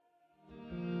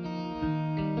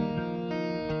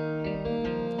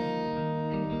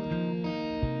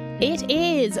It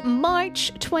is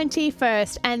March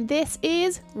 21st, and this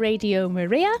is Radio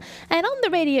Maria. And on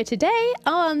the radio today,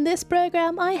 on this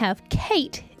programme, I have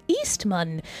Kate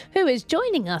Eastman, who is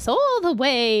joining us all the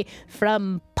way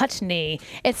from Putney.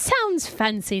 It sounds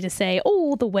fancy to say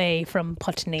all the way from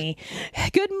Putney.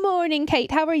 Good morning,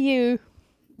 Kate. How are you?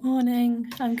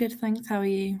 Morning. I'm good, thanks. How are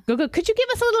you? Good. Could you give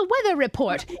us a little weather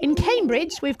report? In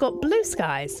Cambridge, we've got blue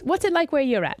skies. What's it like where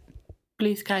you're at?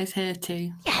 Blue skies here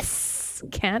too. Yes.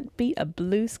 Can't beat a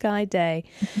blue sky day.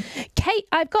 Kate,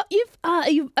 I've got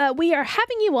we are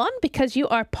having you on because you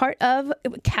are part of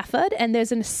CAFOD and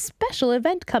there's a special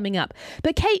event coming up.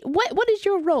 But Kate, what is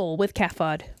your role with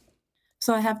CAFOD?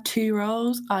 So I have two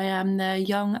roles. I am the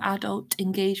Young Adult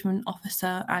Engagement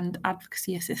Officer and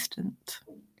Advocacy Assistant.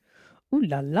 Ooh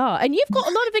la la. And you've got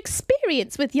a lot of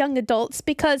experience with young adults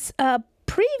because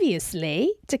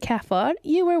previously to CAFOD,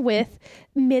 you were with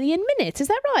Million Minutes. Is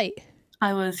that right?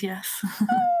 I was, yes.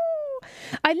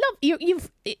 I love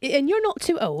you've and you're not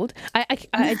too old. I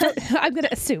don't, I'm going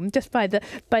to assume just by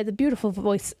the beautiful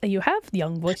voice you have, the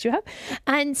young voice you have,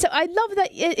 and so I love that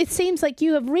it seems like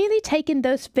you have really taken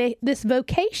this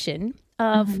vocation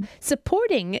of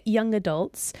supporting young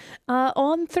adults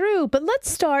on through. But let's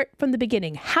start from the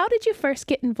beginning. How did you first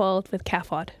get involved with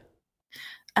CAFOD?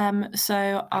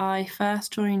 So I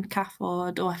first joined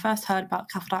CAFOD, or I first heard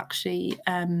about CAFOD actually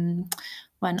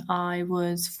when I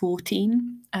was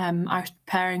 14. I was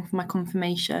preparing for my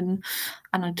confirmation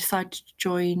and I decided to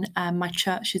join my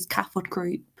church's CAFOD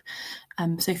group.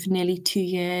 So for nearly 2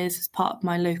 years, as part of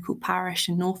my local parish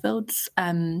in Northfields,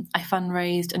 I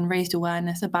fundraised and raised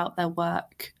awareness about their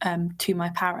work to my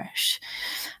parish.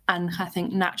 And I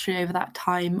think naturally over that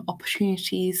time,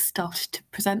 opportunities started to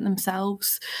present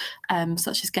themselves,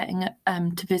 such as getting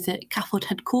to visit CAFOD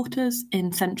headquarters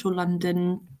in central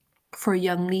London for a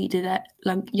young leader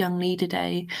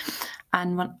day.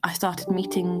 And when I started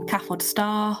meeting CAFOD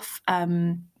staff,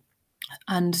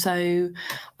 and so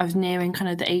I was nearing kind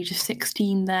of the age of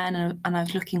 16 then, and I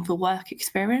was looking for work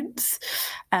experience.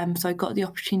 So I got the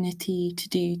opportunity to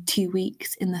do 2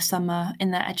 weeks in the summer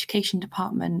in their education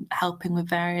department, helping with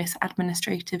various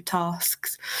administrative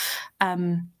tasks.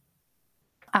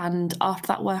 And after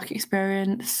that work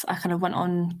experience, I kind of went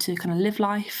on to kind of live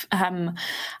life.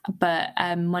 But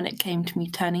when it came to me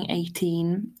turning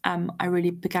 18, I really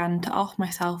began to ask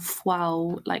myself,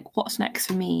 well, like, what's next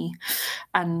for me?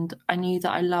 And I knew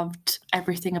that I loved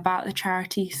everything about the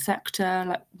charity sector,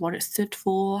 like what it stood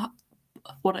for.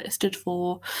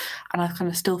 And I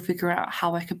kind of still figure out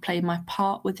how I could play my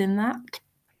part within that.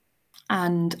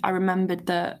 And I remembered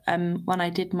that when I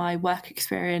did my work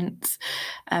experience,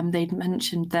 they'd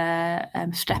mentioned their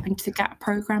Step Into the Gap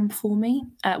programme for me,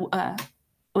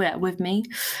 with me,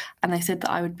 and they said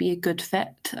that I would be a good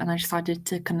fit. And I decided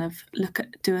to kind of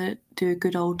do a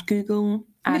good old Google,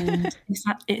 and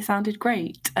it sounded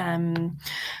great.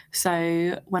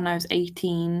 So when I was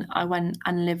 18, I went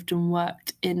and lived and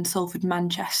worked in Salford,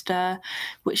 Manchester,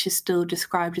 which is still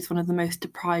described as one of the most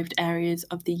deprived areas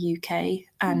of the UK.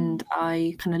 And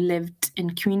I kind of lived in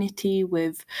community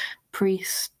with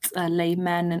priests,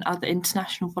 laymen, and other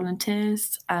international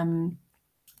volunteers.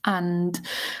 And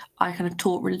I kind of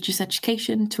taught religious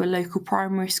education to a local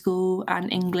primary school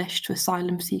and English to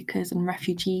asylum seekers and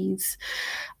refugees.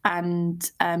 And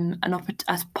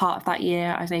as part of that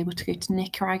year, I was able to go to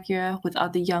Nicaragua with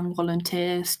other young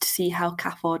volunteers to see how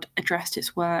CAFOD addressed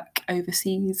its work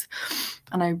overseas.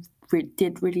 And I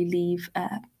did really leave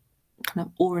kind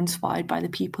of awe-inspired by the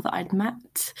people that I'd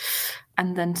met.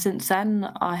 And then since then,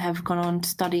 I have gone on to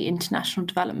study international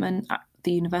development at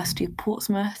the University of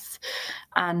Portsmouth,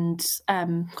 and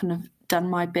kind of done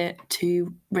my bit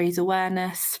to raise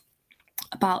awareness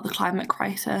about the climate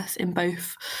crisis in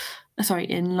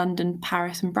London,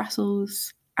 Paris, and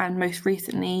Brussels. And most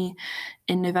recently,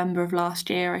 in November of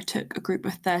last year, I took a group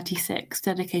of 36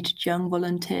 dedicated young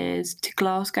volunteers to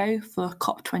Glasgow for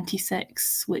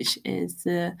COP26, which is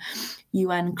the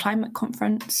UN climate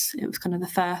conference. It was kind of the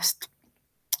first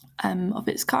of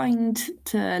its kind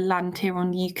to land here on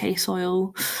the UK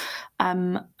soil.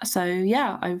 So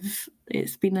yeah,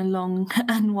 it's been a long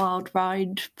and wild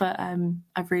ride, but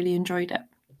I've really enjoyed it.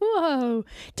 Whoa!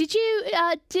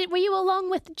 Were you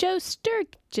along with Joe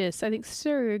Sturgis? I think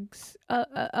Sturgs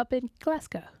up in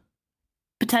Glasgow.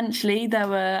 Potentially, there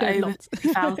were over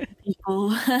 3,000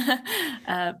 people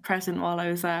present while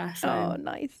I was there. So. Oh,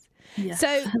 nice. Yes.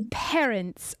 So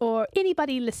parents or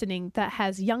anybody listening that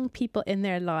has young people in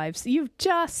their lives, you've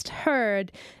just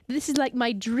heard, this is like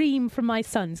my dream for my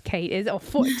sons, Kate, is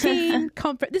 14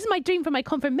 this is my dream for my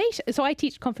confirmation. So I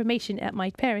teach confirmation at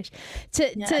my parish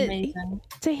to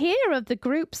hear of the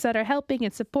groups that are helping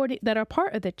and supporting, that are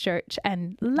part of the church,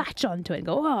 and latch onto it and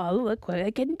go, oh, look what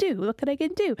I can do. Look what I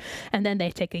can do. And then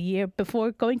they take a year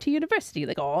before going to university.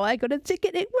 Like, oh, I got to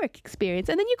get a work experience.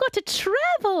 And then you got to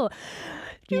travel.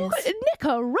 You got to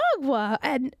Nicaragua.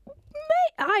 And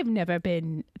I've never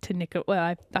been to Nicaragua.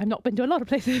 Well, I've not been to a lot of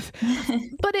places,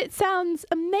 but it sounds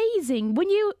amazing.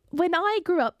 When I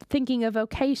grew up thinking of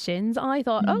vocations, I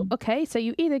thought, oh, okay, so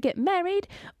you either get married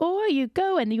or you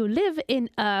go and you live in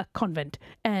a convent,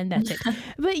 and that's it.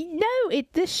 But no,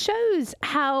 this shows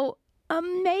how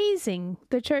amazing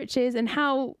the church is and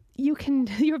how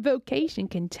your vocation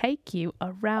can take you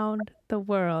around the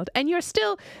world. And you're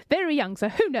still very young, so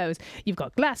who knows? You've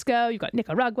got Glasgow, you've got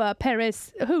Nicaragua,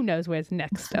 Paris, who knows where's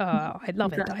next. Oh, I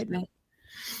love it.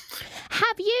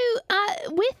 Have you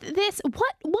with this,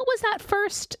 what was that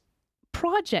first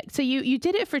project? So you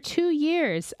did it for 2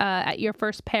 years at your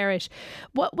first parish.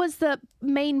 What was the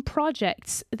main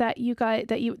projects that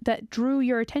that drew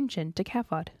your attention to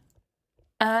CAFOD?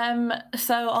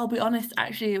 So I'll be honest,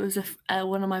 actually, it was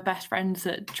one of my best friends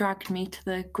that dragged me to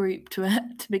the group to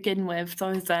begin with. So I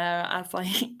was there as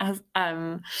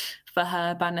for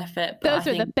her benefit. But Those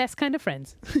are the best kind of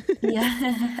friends.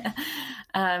 Yeah.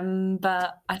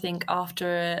 But I think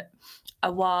after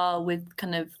a while, we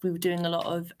were doing a lot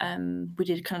of we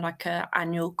did kind of like a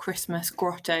annual Christmas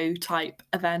grotto type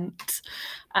event,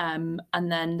 and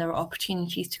then there were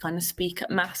opportunities to kind of speak at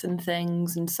mass and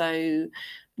things, and so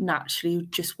naturally,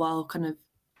 just while kind of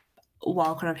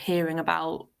hearing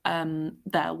about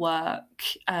their work,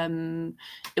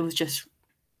 it was just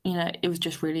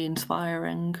really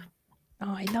inspiring.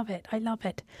 Oh, I love it. I love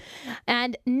it.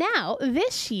 And now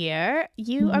this year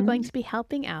you are going to be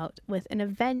helping out with an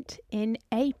event in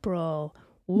April.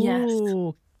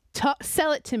 Ooh. Yes.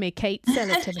 Sell it to me, Kate. Sell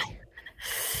it to me.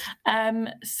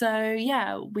 So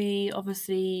yeah,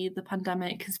 the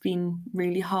pandemic has been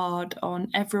really hard on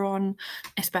everyone,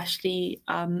 especially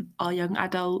our young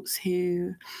adults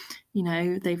who,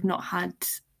 they've not had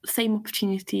the same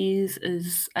opportunities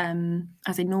as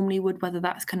they normally would, whether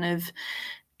that's kind of,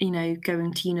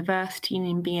 going to university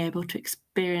and being able to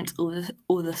experience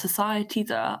all the societies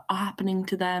that are happening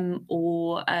to them,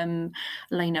 or a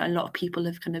lot of people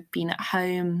have kind of been at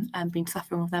home and been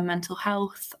suffering with their mental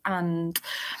health, and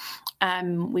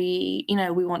we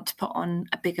want to put on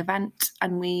a big event,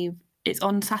 and it's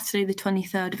on Saturday the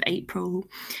 23rd of April,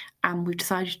 and we've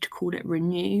decided to call it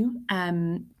Renew,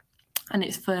 and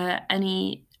it's for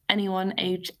anyone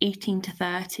aged 18 to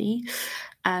 30,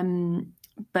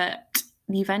 but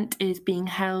the event is being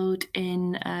held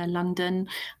in London,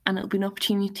 and it'll be an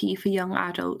opportunity for young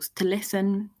adults to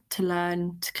listen, to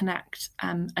learn, to connect,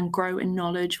 and grow in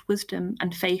knowledge, wisdom,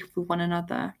 and faith with one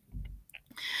another.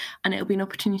 And it'll be an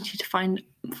opportunity to find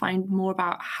more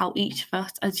about how each of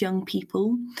us as young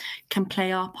people can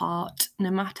play our part,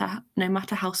 no matter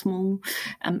how small,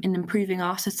 in improving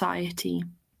our society.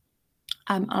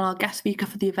 And our guest speaker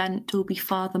for the event will be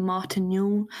Father Martin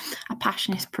Newell, a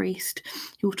Passionist priest,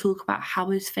 who will talk about how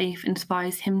his faith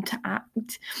inspires him to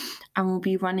act. And we'll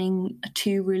be running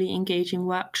 2 really engaging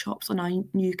workshops on our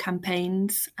new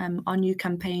campaigns. Our new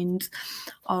campaigns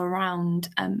are around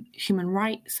human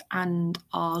rights and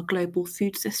our global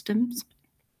food systems.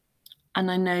 And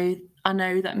I know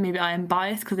that maybe I am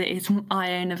biased because it is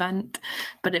my own event,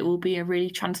 but it will be a really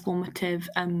transformative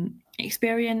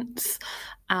experience,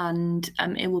 and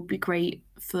it will be great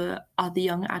for other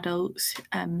young adults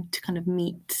to kind of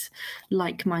meet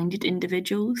like-minded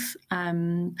individuals.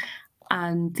 And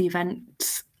the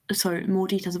event, more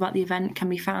details about the event can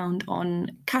be found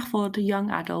on CAFOD Young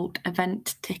Adult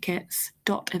Event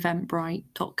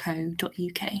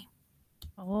Tickets.eventbrite.co.uk.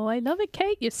 Oh, I love it,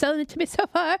 Kate. You're selling it to me so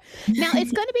far. Now,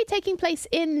 it's going to be taking place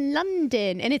in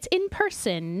London, and it's in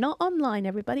person, not online,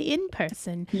 everybody, in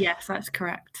person. Yes, that's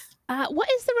correct. What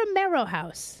is the Romero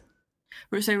House?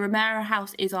 So Romero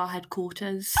House is our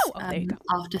headquarters. There you go.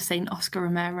 After St. Oscar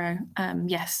Romero,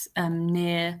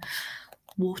 near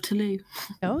Waterloo.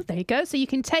 Oh, there you go. So you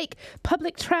can take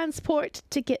public transport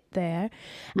to get there.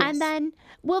 Yes. And then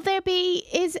will there be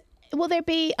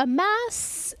a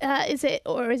mass? Is it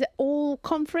all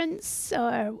conference?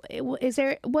 Or is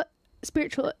there, what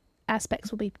spiritual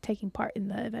aspects will be taking part in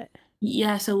the event?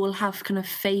 Yeah, so we'll have kind of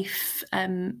faith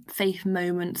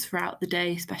moments throughout the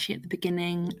day, especially at the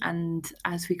beginning, and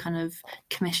as we kind of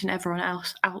commission everyone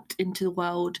else out into the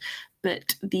world.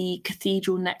 But the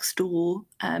cathedral next door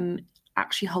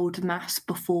actually hold a mass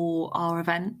before our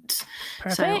event.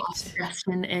 So our Perfect.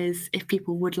 suggestion is, if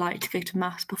people would like to go to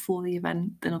mass before the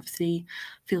event, then obviously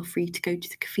feel free to go to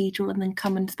the cathedral and then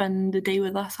come and spend the day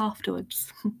with us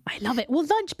afterwards. I love it. Will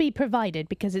lunch be provided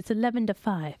because it's 11 to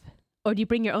 5? Or do you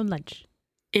bring your own lunch?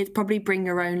 It's probably bring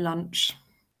your own lunch.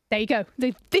 There you go.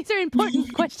 These are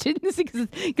important questions because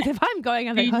if I'm going,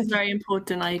 I'm Food like, is very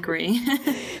important, I agree.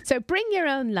 so bring your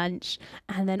own lunch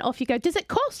and then off you go. Does it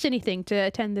cost anything to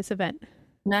attend this event?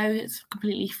 No, it's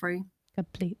completely free.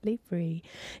 Completely free.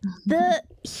 The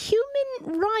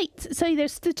human rights. So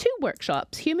there's the two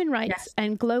workshops: human rights Yes.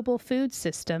 and global food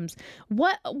systems.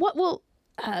 What will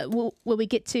we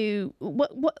get to?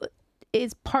 What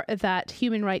is part of that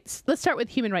human rights? Let's start with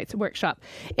human rights workshop.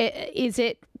 Is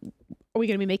it? Are we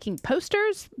going to be making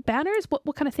posters, banners?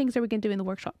 What kind of things are we going to do in the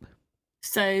workshop?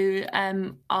 So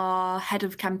our head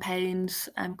of campaigns,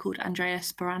 called Andrea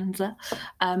Speranza,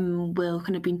 will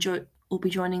kind of will be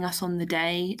joining us on the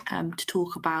day to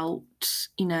talk about,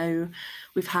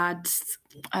 we've had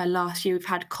last year, we've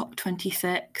had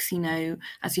COP26,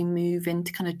 as we move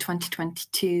into kind of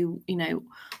 2022,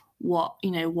 what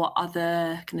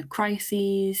other kind of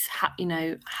crises,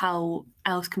 how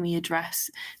else can we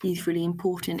address these really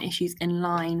important issues in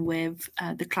line with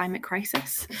the climate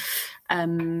crisis.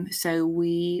 So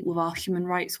with our human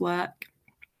rights work,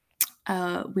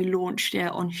 we launched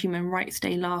it on Human Rights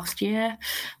Day last year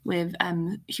with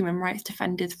human rights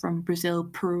defenders from Brazil,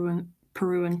 Peru and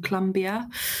Colombia,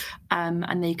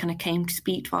 and they kind of came to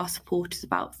speak to our supporters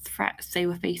about threats they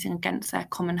were facing against their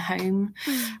common home.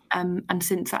 And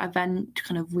since that event,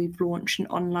 we've launched an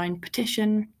online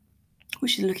petition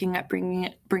which is looking at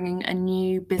bringing a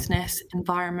new Business,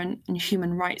 Environment and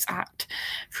Human Rights Act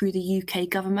through the UK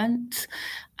government,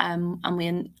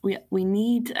 and we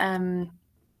need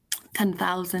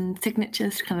 10,000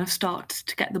 signatures to kind of start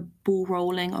to get the ball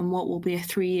rolling on what will be a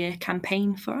 3-year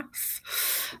campaign for us.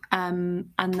 And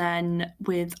then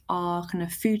with our kind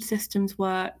of food systems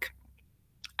work,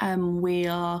 we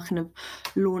are kind of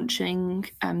launching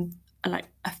like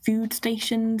a food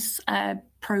stations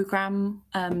program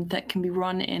that can be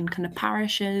run in kind of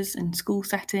parishes and school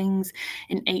settings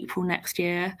in April next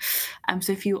year.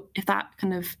 So if that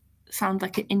kind of sounds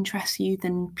like it interests you,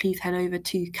 then please head over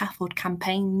to CAFOD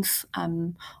Campaigns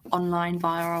online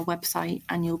via our website,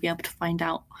 and you'll be able to find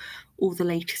out all the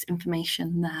latest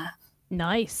information there.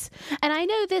 Nice. And I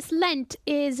know this Lent,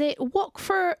 it's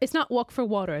not Walk for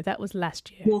Water, that was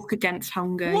last year. Walk Against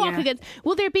Hunger.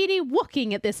 Will there be any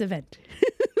walking at this event?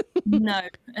 No.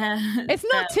 It's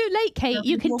not too late, Kate.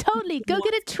 You can totally go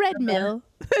get a treadmill,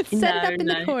 set it up in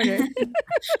the corner.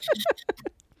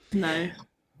 No.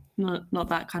 Not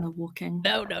that kind of walking.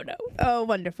 No. Oh,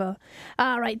 wonderful.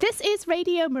 All right. This is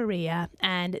Radio Maria,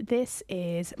 and this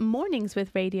is Mornings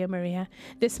with Radio Maria.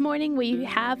 This morning we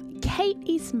have Kate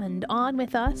Eastmond on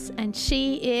with us, and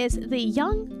she is the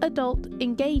Young Adult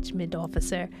Engagement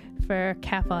Officer for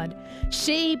CAFOD.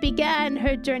 She began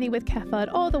her journey with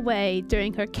CAFOD all the way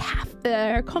during her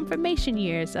confirmation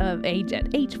years of age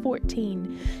at age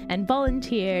 14, and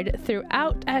volunteered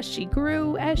throughout as she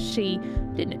grew, as she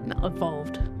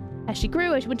evolved. As she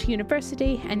grew, as she went to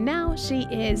university, and now she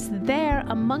is there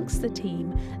amongst the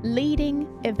team, leading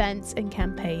events and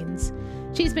campaigns.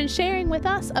 She's been sharing with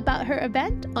us about her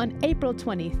event on April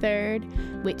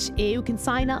 23rd, which you can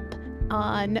sign up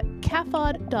on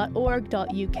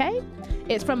cafod.org.uk.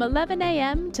 It's from 11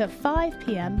 a.m. to 5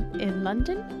 p.m. in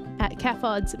London at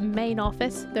CAFOD's main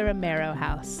office, the Romero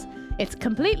House. It's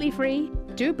completely free.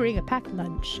 Do bring a packed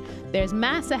lunch. There's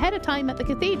Mass ahead of time at the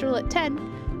Cathedral at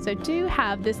 10. So do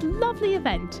have this lovely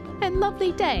event and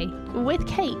lovely day with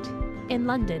Kate in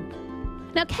London.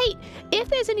 Now, Kate, if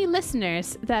there's any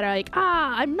listeners that are like,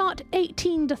 I'm not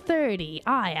 18 to 30,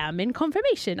 I am in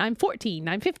confirmation, I'm 14,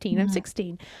 I'm 15, I'm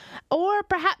 16. Or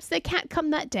perhaps they can't come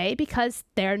that day because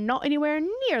they're not anywhere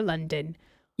near London.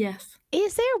 Yes.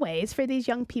 Is there ways for these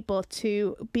young people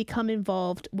to become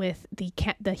involved with the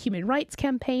human rights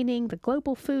campaigning, the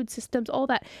global food systems, all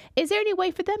that? Is there any way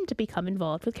for them to become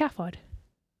involved with CAFOD?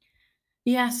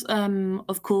 Yes,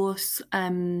 of course.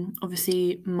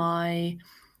 Obviously, my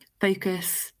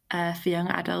focus for young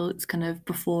adults, kind of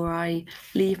before I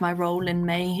leave my role in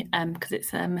May, because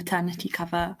it's a maternity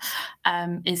cover,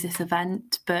 is this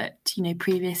event. But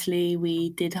previously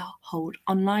we did hold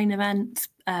online events,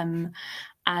 and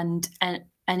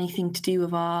anything to do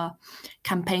with our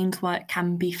campaigns work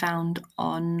can be found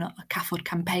on CAFOD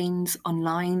Campaigns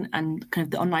online, and kind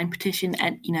of the online petition,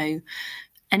 and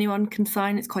anyone can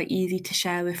sign. It's quite easy to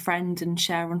share with friends and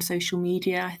share on social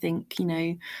media. I think,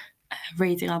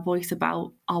 raising our voice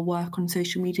about our work on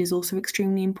social media is also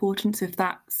extremely important. So if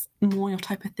that's more your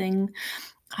type of thing,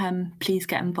 please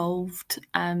get involved.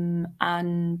 And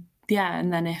yeah,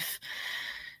 and then if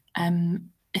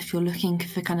you're looking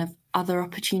for kind of other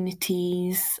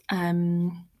opportunities,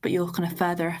 but you're kind of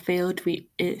further afield,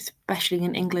 especially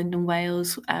in England and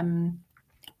Wales,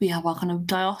 we have our kind of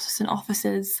diocesan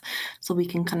offices, so we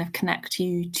can kind of connect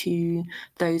you to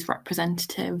those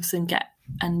representatives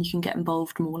and you can get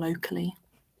involved more locally.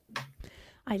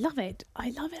 I love it.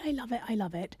 I love it. I love it. I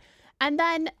love it. And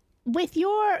then with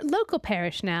your local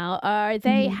parish now, are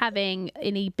they having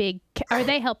any are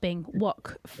they helping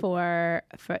walk for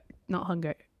not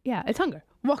hunger? Yeah, it's hunger.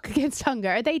 Walk against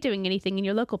hunger. Are they doing anything in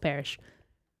your local parish?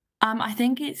 I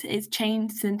think it's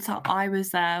changed since I was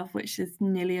there, which is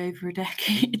nearly over a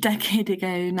decade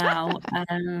ago now.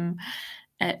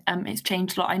 It's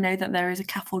changed a lot. I know that there is a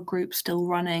CAFOD group still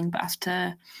running, but as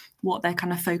to what they're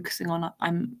kind of focusing on,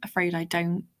 I'm afraid I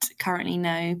don't currently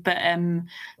know. But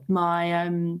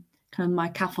my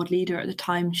CAFOD leader at the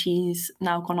time, she's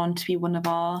now gone on to be one of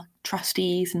our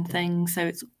trustees and things. So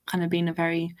it's kind of been a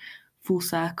very full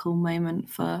circle moment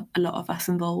for a lot of us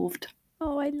involved.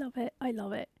 Oh, I love it. I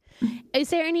love it. Is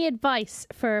there any advice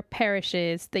for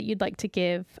parishes that you'd like to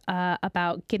give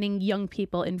about getting young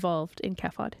people involved in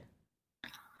CAFOD?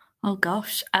 Oh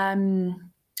gosh, I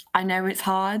know it's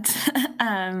hard,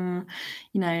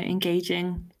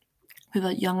 engaging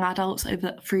with young adults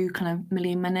through kind of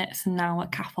Million Minutes and now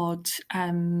at CAFOD,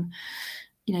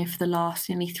 for the last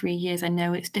nearly 3 years. I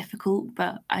know it's difficult,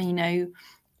 but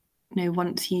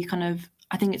once you kind of,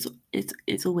 I think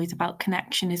it's always about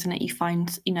connection, isn't it? You find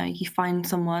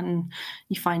someone,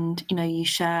 you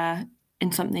share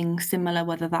in something similar,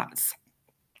 whether that's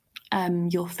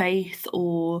your faith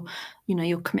or,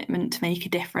 your commitment to make a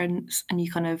difference, and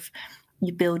you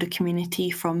build a community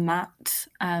from that.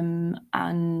 And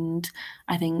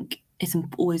I think it's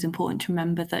always important to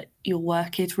remember that your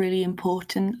work is really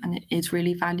important and it is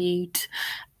really valued,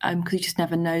 because you just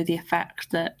never know the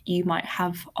effect that you might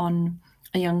have on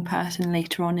a young person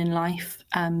later on in life,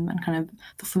 and kind of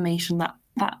the formation that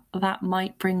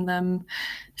might bring them.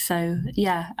 So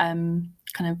yeah, kind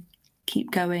of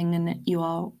keep going, and you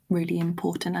are really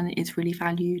important and it is really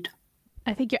valued.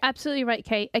 I think you're absolutely right,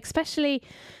 Kate, especially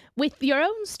with your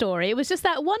own story. It was just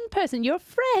that one person, your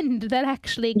friend, that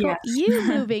actually got you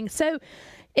moving. So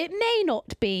it may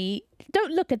not be,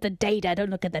 don't look at the data, don't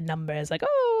look at the numbers like,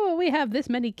 oh, we have this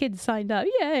many kids signed up,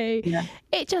 yay. Yeah.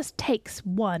 It just takes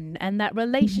one, and that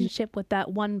relationship with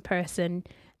that one person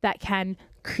that can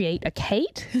create a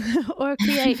Kate or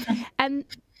create,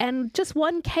 and just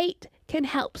one Kate can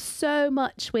help so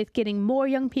much with getting more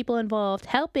young people involved,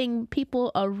 helping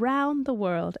people around the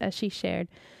world, as she shared.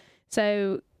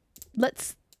 So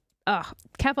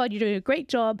CAFOD, you're doing a great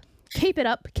job. Keep it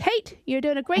up. Kate, you're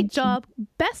doing a great job.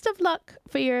 Best of luck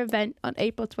for your event on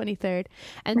April 23rd.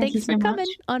 And thanks for coming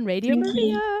on Radio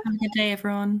Maria. Have a good day,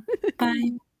 everyone.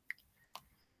 Bye.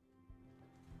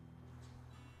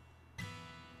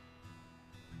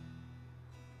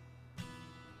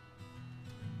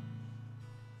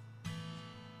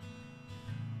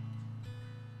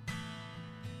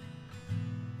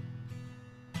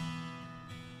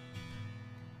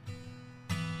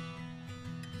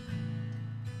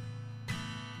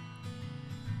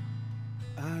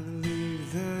 I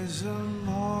believe there's a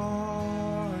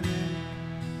morning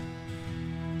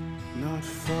not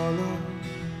followed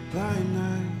by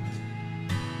night,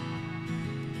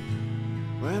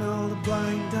 when all the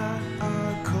blind that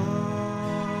are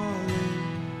calling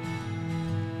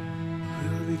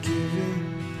will be giving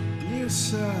new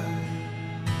sight.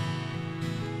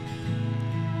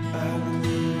 I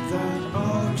believe that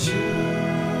all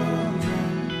children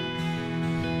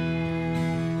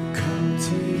come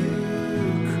to you,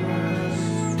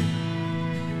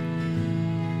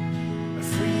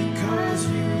 cause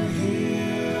you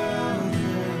hear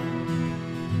them,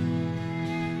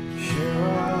 hear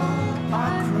all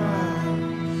our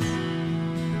cries,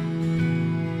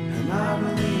 and I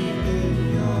believe in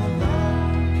your love,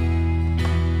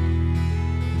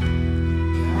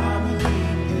 I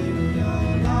believe in your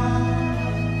love,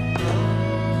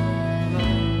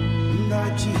 and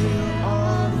that you heal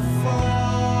all the falling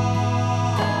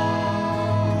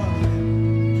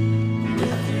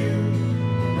with you.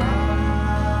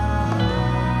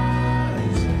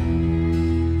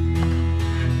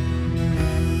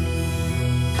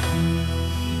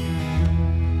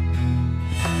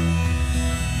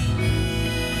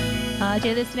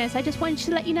 Dear listeners, I just wanted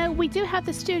to let you know we do have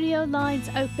the studio lines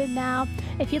open now.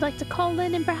 If you'd like to call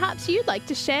in and perhaps you'd like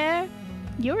to share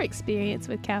your experience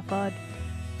with CAFOD,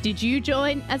 Did you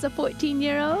join as a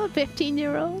 14-year-old,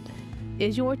 15-year-old?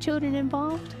 Is your children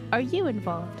involved? Are you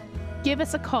involved? Give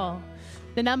us a call.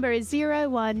 The number is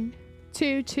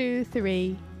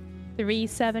 01223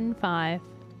 375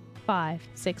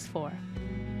 564.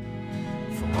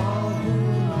 For all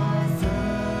who are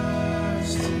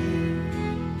thirsty,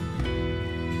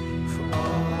 for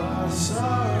all our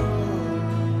sorrows,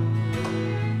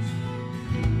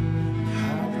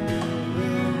 heaven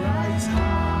will rise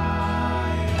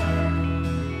higher,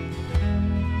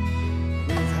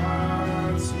 with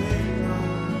hearts made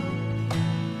known,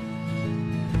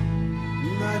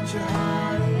 that your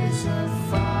heart is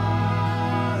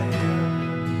afire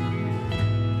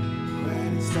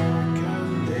when it's dark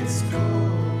and it's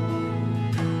cold.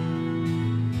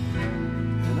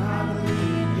 And I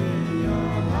believe in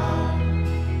your love.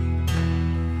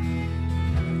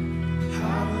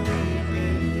 I believe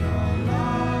in your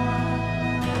love,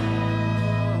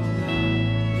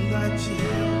 that you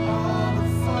heal all the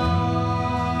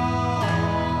fallen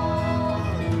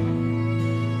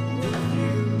with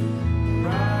you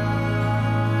rising.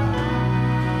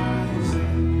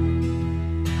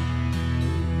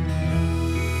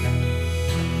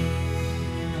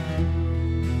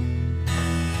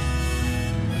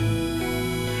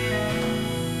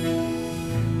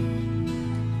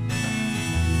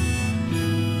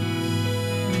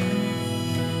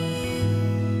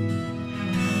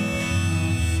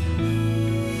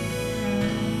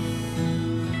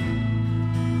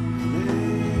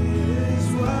 It is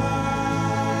well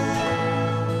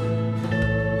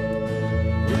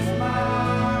with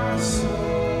my soul.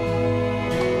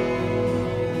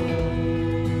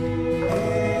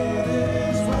 It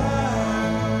is well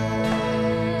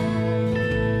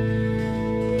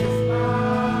with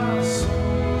my soul,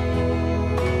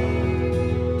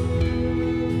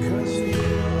 'cause you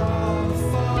heal all the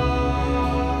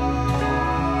fallen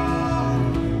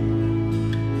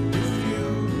with you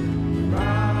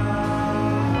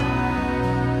rising.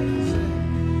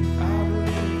 I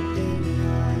believe in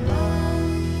your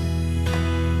love.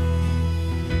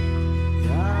 I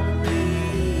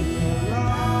believe in your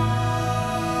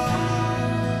love,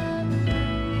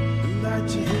 that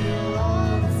you heal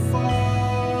all the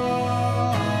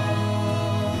fallen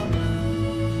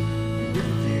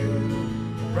with you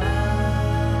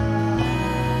rising.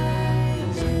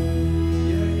 Yeah,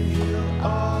 you heal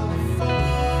all the fallen with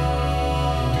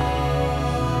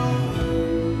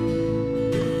you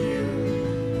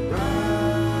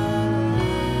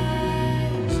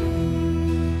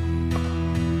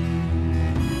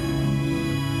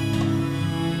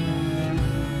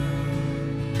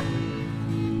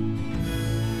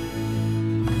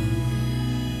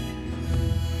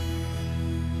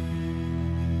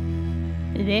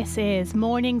This is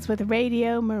Mornings with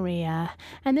Radio Maria,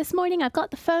 and this morning I've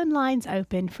got the phone lines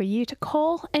open for you to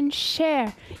call and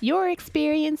share your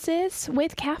experiences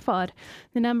with CAFOD.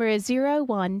 The number is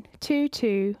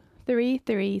 0122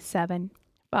 337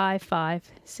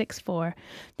 5564.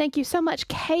 Thank you so much,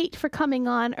 Kate, for coming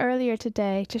on earlier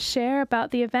today to share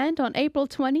about the event on April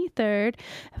 23rd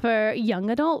for young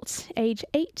adults age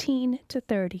 18 to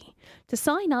 30. To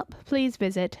sign up, please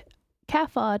visit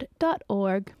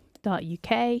cafod.org.uk,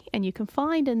 and you can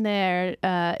find in their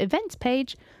events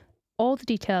page all the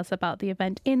details about the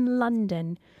event in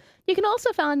London. You can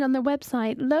also find on their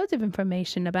website loads of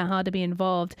information about how to be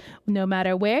involved no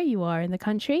matter where you are in the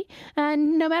country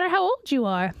and no matter how old you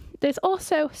are. There's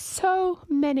also so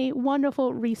many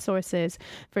wonderful resources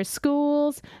for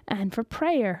schools and for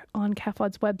prayer on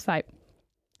CAFOD's website.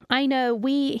 I know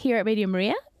we here at Radio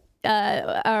Maria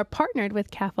are partnered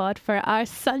with CAFOD for our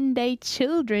Sunday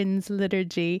Children's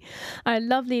Liturgy. Our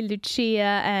lovely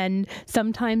Lucia, and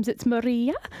sometimes it's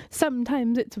Maria,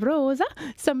 sometimes it's Rosa,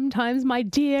 sometimes my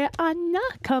dear Anna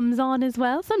comes on as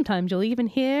well. Sometimes you'll even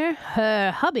hear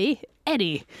her hubby,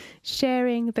 Eddie,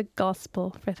 sharing the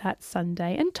gospel for that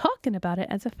Sunday and talking about it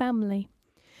as a family.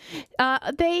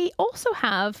 They also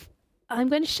have, I'm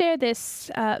going to share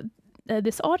this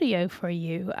this audio for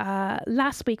you.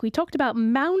 Last week we talked about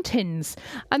mountains.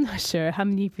 I'm not sure how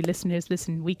many of you listeners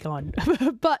listen week on,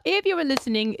 but if you were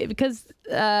listening, because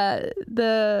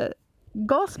the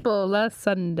gospel last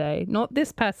Sunday, not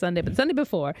this past Sunday, but the Sunday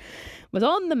before, was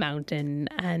on the mountain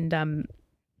and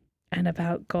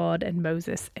about God and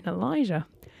Moses and Elijah.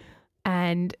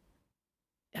 And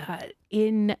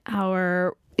in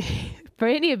our, for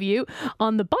any of you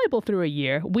on the Bible through a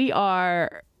year, we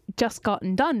are just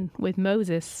gotten done with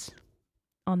Moses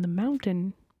on the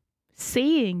mountain,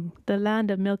 seeing the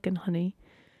land of milk and honey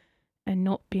and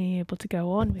not being able to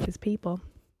go on with his people.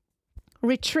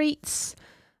 Retreats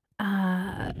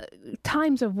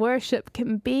times of worship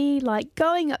can be like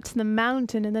going up to the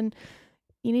mountain, and then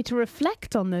you need to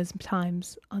reflect on those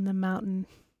times on the mountain,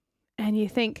 and you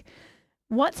think,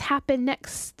 what's happened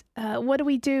next? What do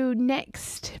we do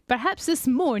next? Perhaps this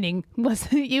morning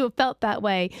you have felt that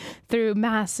way through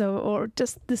Mass, or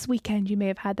just this weekend you may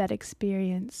have had that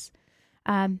experience.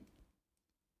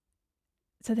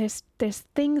 So there's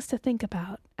things to think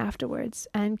about afterwards,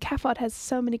 and CAFOD has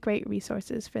so many great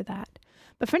resources for that.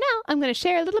 But for now, I'm going to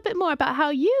share a little bit more about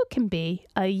how you can be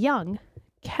a young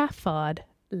CAFOD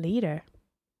leader.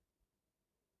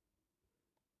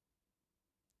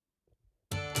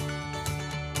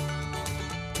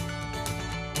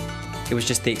 It was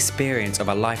just the experience of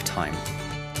a lifetime.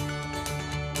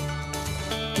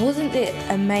 Wasn't it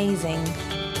amazing?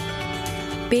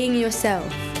 Being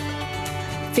yourself,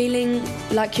 feeling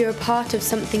like you're a part of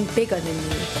something bigger than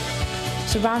you,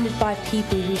 surrounded by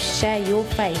people who share your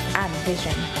faith and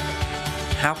vision.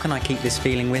 How can I keep this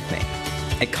feeling with me?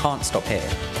 It can't stop here.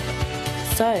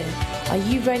 So, are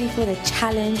you ready for the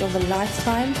challenge of a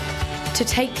lifetime? To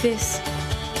take this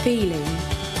feeling,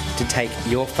 To take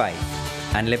your faith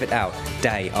and live it out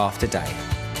day after day.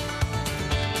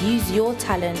 use your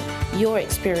talent, your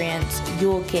experience,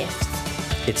 your gifts.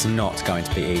 It's not going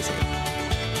to be easy.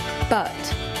 But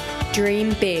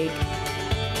dream big.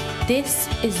 This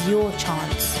is your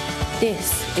chance.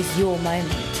 This is your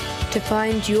moment to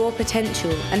find your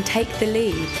potential and take the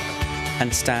lead.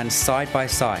 And stand side by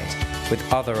side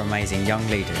with other amazing young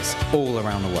leaders all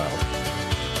around the world.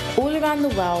 All around the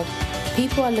world,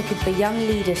 people are looking for young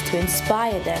leaders to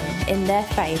inspire them in their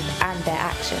faith and their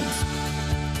actions.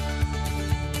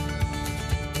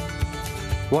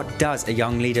 What does a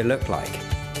young leader look like?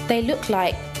 They look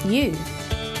like you.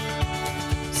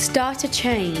 Start a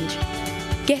change.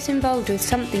 Get involved with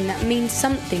something that means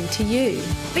something to you.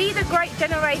 Be the great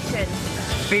generation.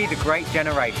 Be the great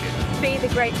generation. Be the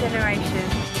great generation.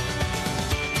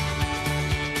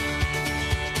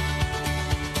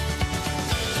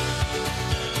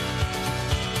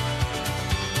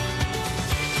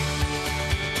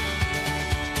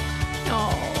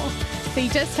 So you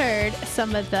just heard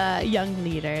some of the young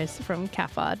leaders from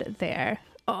CAFOD there.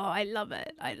 Oh, I love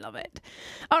it. I love it.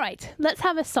 All right, let's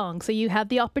have a song. So you have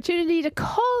the opportunity to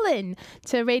call in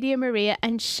to Radio Maria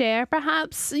and share.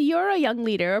 Perhaps you're a young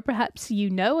leader, or perhaps you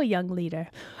know a young leader.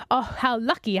 Oh, how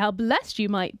lucky, how blessed you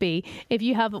might be if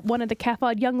you have one of the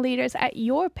CAFOD young leaders at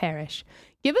your parish.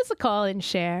 Give us a call and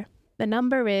share. The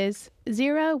number is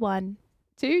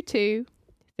 0122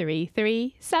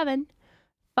 337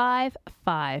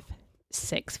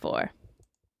 5564.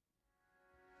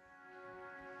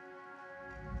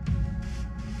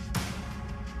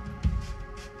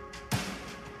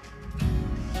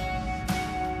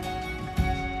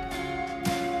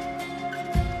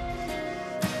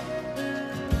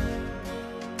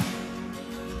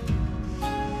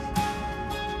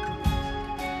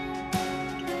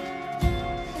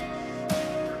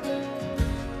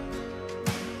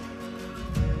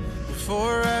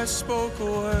 Before I spoke a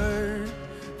word,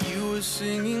 you were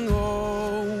singing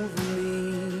over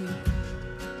me.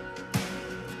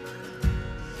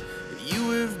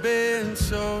 You have been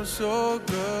so, so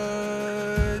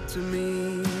good to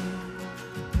me.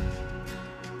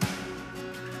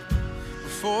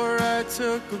 Before I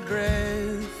took a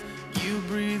breath, you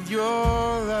breathed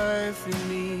your life in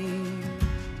me.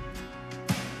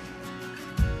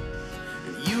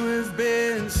 You have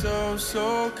been so,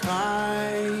 so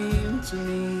kind to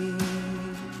me.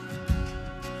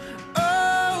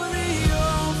 Oh, the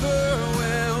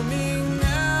overwhelming,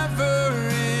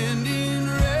 never-ending,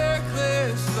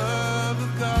 reckless love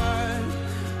of God.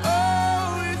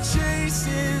 Oh, it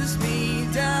chases me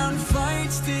down,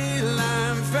 fights till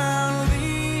I'm found,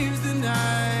 leaves the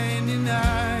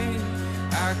 99.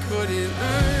 I couldn't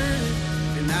earn it,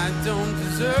 and I don't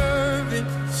deserve it.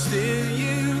 Still,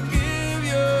 you give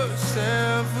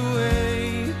yourself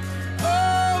away.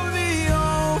 Oh, the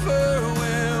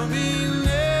overwhelming,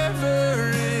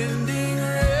 never-ending,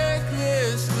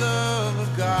 reckless love of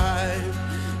God.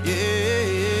 Yeah.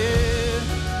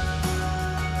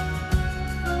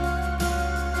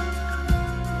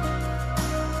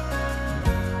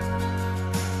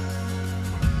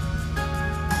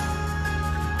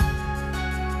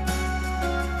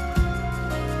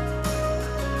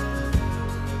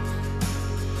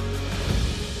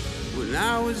 When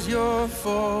I was your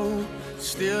foe,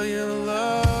 still your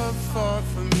love fought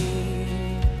for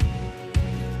me.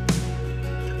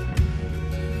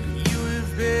 You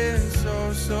have been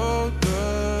so, so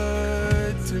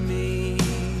good to me.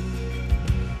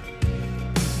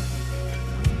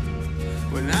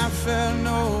 When I felt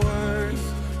no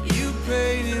worth, you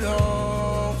paid it all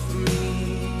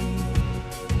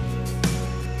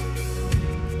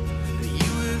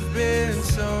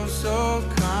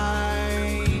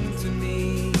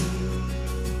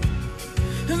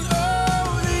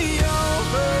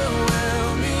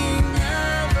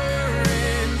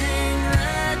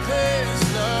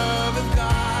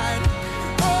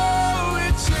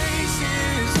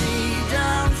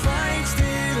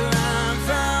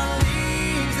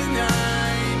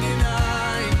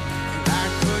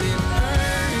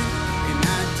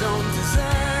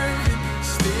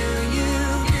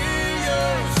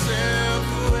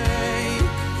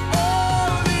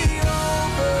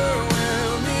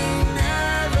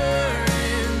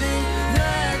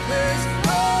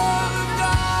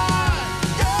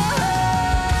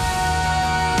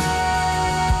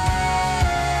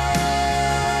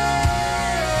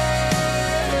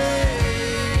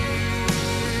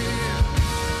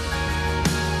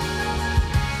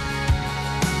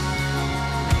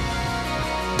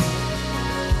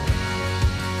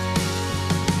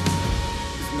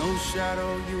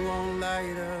battle you won't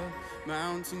light up,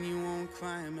 mountain you won't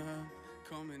climb up,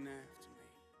 coming at